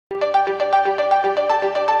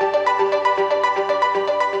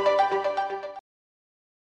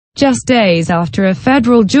just days after a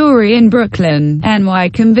federal jury in Brooklyn, NY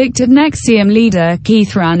convicted NXIVM leader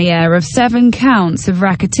Keith Raniere of 7 counts of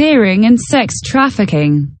racketeering and sex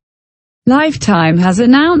trafficking. Lifetime has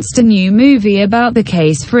announced a new movie about the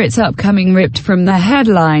case for its upcoming ripped from the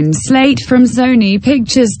headline slate from Sony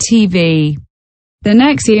Pictures TV. The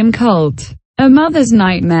NXIVM Cult, A Mother's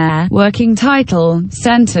Nightmare, working title,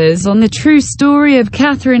 centers on the true story of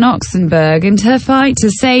Catherine Oxenberg and her fight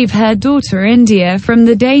to save her daughter India from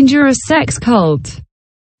the dangerous sex cult.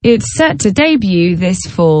 It's set to debut this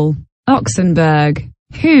fall. Oxenberg,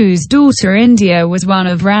 whose daughter India was one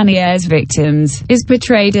of Raniere's victims, is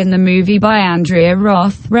portrayed in the movie by Andrea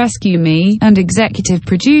Roth, Rescue Me, and executive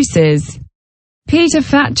producers. Peter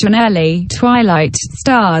Facinelli, Twilight,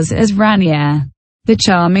 stars as Raniere, the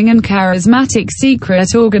charming and charismatic secret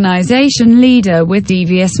organization leader with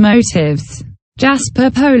devious motives.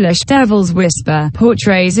 Jasper Polish, Devil's Whisper,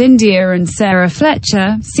 portrays India, and Sarah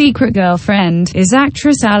Fletcher, secret girlfriend, is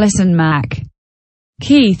actress Alison Mack,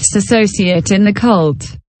 Keith's associate in the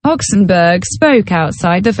cult. Oxenberg spoke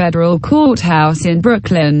outside the federal courthouse in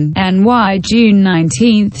Brooklyn, NY June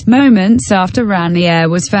 19, moments after Raniere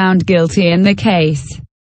was found guilty in the case.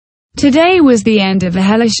 "Today was the end of a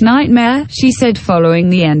hellish nightmare," she said following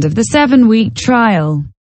the end of the 7-week trial.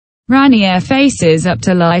 Raniere faces up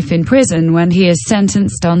to life in prison when he is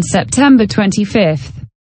sentenced on September 25.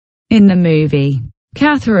 In the movie,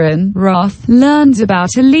 Catherine, Roth, learns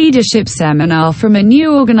about a leadership seminar from a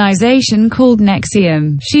new organization called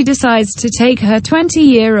NXIVM. She decides to take her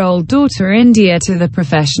 20-year-old daughter India to the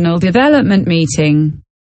professional development meeting.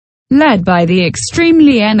 Led by the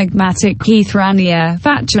extremely enigmatic Keith Raniere,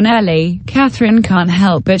 Facinelli, Catherine can't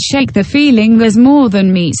help but shake the feeling there's more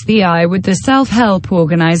than meets the eye with the self-help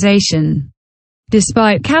organization.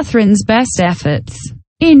 Despite Catherine's best efforts,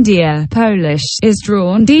 India, Polish, is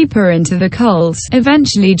drawn deeper into the cult,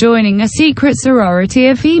 eventually joining a secret sorority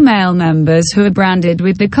of female members who are branded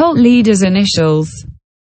with the cult leader's initials.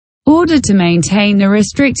 Ordered to maintain a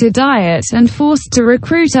restricted diet and forced to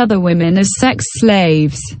recruit other women as sex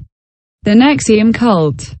slaves. The NXIVM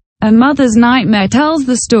Cult, A Mother's Nightmare, tells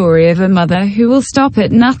the story of a mother who will stop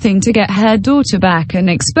at nothing to get her daughter back and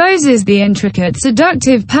exposes the intricate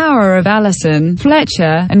seductive power of Alison,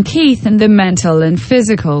 Fletcher, and Keith and the mental and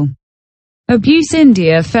physical abuse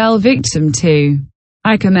India fell victim to.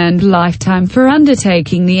 I commend Lifetime for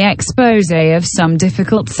undertaking the exposé of some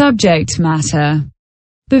difficult subject matter.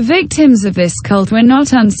 The victims of this cult were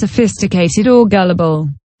not unsophisticated or gullible,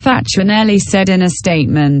 Facinelli said in a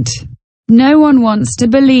statement. No one wants to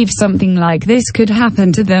believe something like this could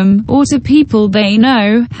happen to them, or to people they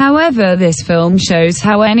know. However, this film shows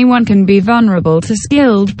how anyone can be vulnerable to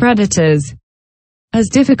skilled predators. As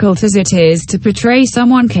difficult as it is to portray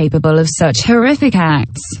someone capable of such horrific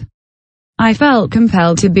acts, I felt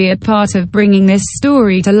compelled to be a part of bringing this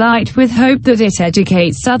story to light with hope that it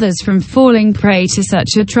educates others from falling prey to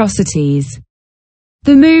such atrocities.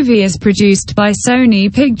 The movie is produced by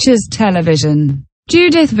Sony Pictures Television.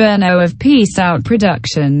 Judith Verno of Peace Out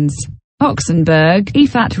Productions. Oxenberg,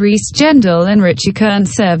 Ifat Rees-Gendel and Richie Kern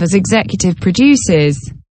serve as executive producers.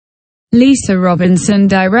 Lisa Robinson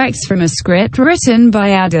directs from a script written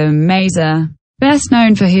by Adam Mazer. Best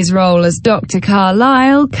known for his role as Dr.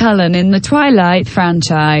 Carlisle Cullen in the Twilight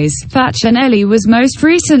franchise, Facinelli was most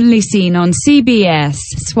recently seen on CBS,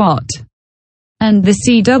 SWAT, and The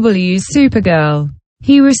CW's Supergirl.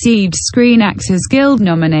 He received Screen Actors Guild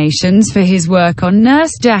nominations for his work on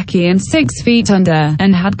Nurse Jackie and 6 Feet Under,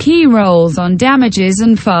 and had key roles on Damages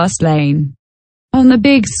and Fastlane. On the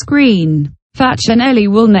big screen, Facinelli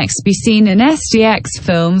will next be seen in SDX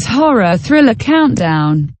Films' horror thriller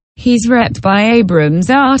Countdown. He's repped by Abrams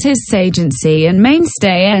Artists Agency and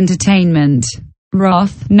Mainstay Entertainment.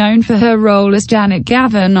 Roth, known for her role as Janet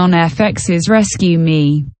Gavin on FX's Rescue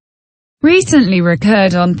Me, recently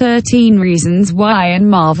recurred on 13 Reasons Why and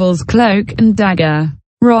Marvel's Cloak and Dagger.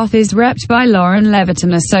 Roth is repped by Lauren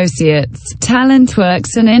Leviton Associates,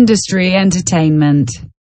 Talentworks and Industry Entertainment.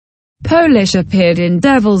 Polish appeared in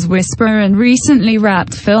Devil's Whisper and recently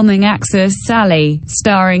wrapped filming Axis Sally,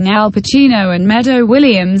 starring Al Pacino and Meadow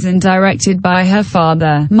Williams and directed by her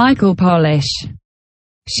father, Michael Polish.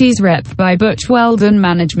 She's repped by Butch Weldon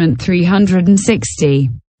Management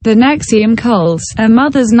 360. The NXIVM Cult, A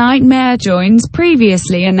Mother's Nightmare joins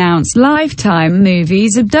previously announced Lifetime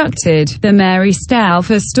movies Abducted, the Mary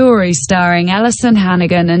Stauffer story starring Allison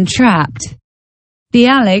Hannigan, and Trapped, the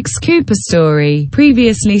Alex Cooper story,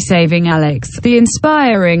 previously Saving Alex, the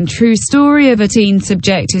inspiring true story of a teen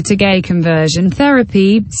subjected to gay conversion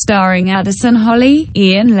therapy, starring Addison Holly,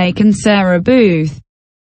 Ian Lake and Sarah Booth.